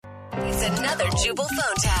It's another Jubal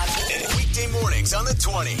phone tab. Weekday mornings on the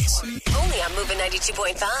 20s. Only on Moving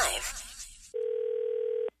 92.5.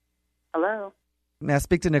 Hello. May I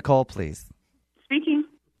speak to Nicole, please? Speaking.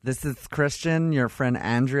 This is Christian. Your friend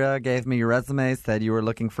Andrea gave me your resume, said you were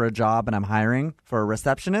looking for a job, and I'm hiring for a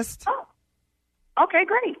receptionist. Oh, okay,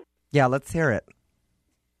 great. Yeah, let's hear it.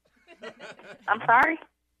 I'm sorry?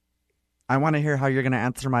 I want to hear how you're going to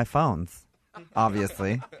answer my phones,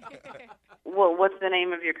 obviously. Well, what's the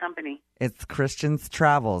name of your company? It's Christian's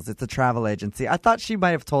Travels. It's a travel agency. I thought she might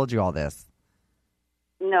have told you all this.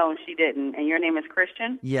 No, she didn't. And your name is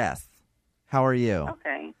Christian? Yes. How are you?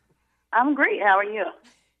 Okay. I'm great. How are you?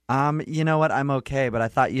 You know what? I'm okay, but I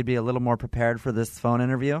thought you'd be a little more prepared for this phone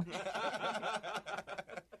interview.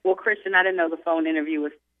 Well, Christian, I didn't know the phone interview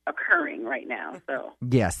was occurring right now, so.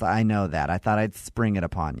 Yes, I know that. I thought I'd spring it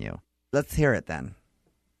upon you. Let's hear it then.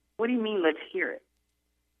 What do you mean, let's hear it?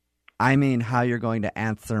 I mean how you're going to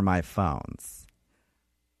answer my phones.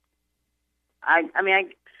 I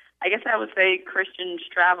guess I would say Christian's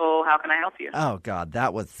Travel, how can I help you? Oh, God,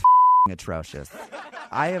 that was atrocious.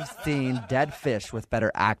 I have seen dead fish with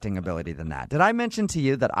better acting ability than that. Did I mention to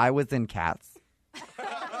you that I was in Cats?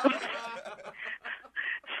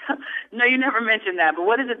 No, you never mentioned that, but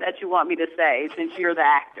what is it that you want me to say since you're the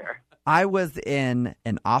actor? I was in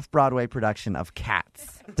an off-Broadway production of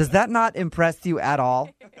Cats. Does that not impress you at all?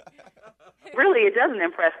 Really, it doesn't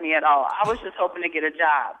impress me at all. I was just hoping to get a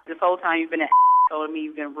job. This whole time you've been an asshole to me,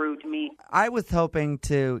 you've been rude to me. I was hoping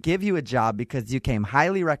to give you a job because you came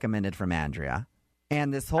highly recommended from Andrea.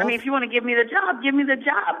 And this whole... if you want to give me the job, give me the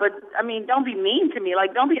job. But, don't be mean to me.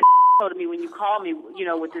 Like, don't be an asshole to me when you call me,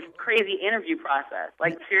 with this crazy interview process.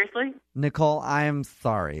 Like, seriously? Nicole, I am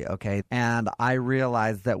sorry, okay? And I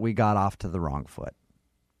realize that we got off to the wrong foot.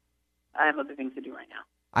 I have other things to do right now.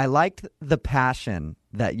 I liked the passion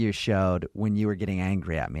that you showed when you were getting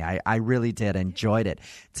angry at me. I really did. Enjoyed it.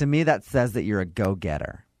 To me, that says that you're a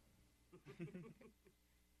go-getter.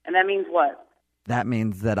 And that means what? That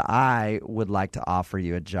means that I would like to offer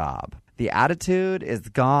you a job. The attitude is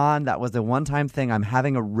gone. That was a one-time thing. I'm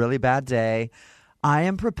having a really bad day. I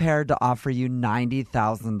am prepared to offer you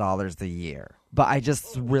 $90,000 a year. But I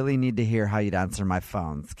just really need to hear how you'd answer my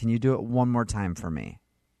phones. Can you do it one more time for me?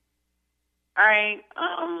 All right.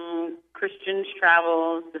 Christian's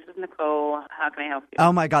Travels. This is Nicole. How can I help you?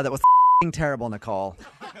 Oh, my God. That was terrible, Nicole.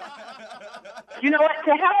 You know what?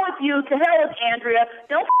 To hell with you. To hell with Andrea.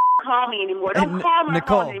 Don't call me anymore. Don't call my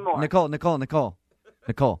phone anymore.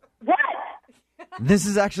 Nicole. What? This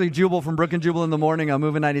is actually Jubal from Brook and Jubal in the Morning. I'm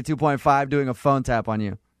moving 92.5 doing a phone tap on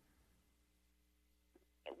you.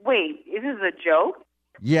 Wait, is this a joke?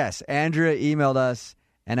 Yes, Andrea emailed us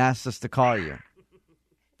and asked us to call you.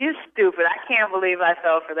 You're stupid. I can't believe I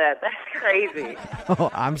fell for that. That's crazy. Oh,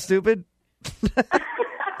 I'm stupid? Shut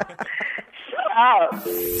up.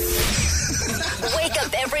 Wake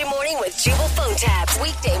up every morning with Jubal phone tabs.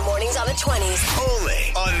 Weekday mornings on the 20s.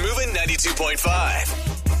 Only on Moving 92.5.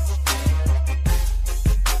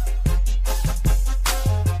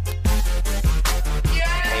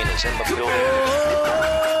 Pain is in the building.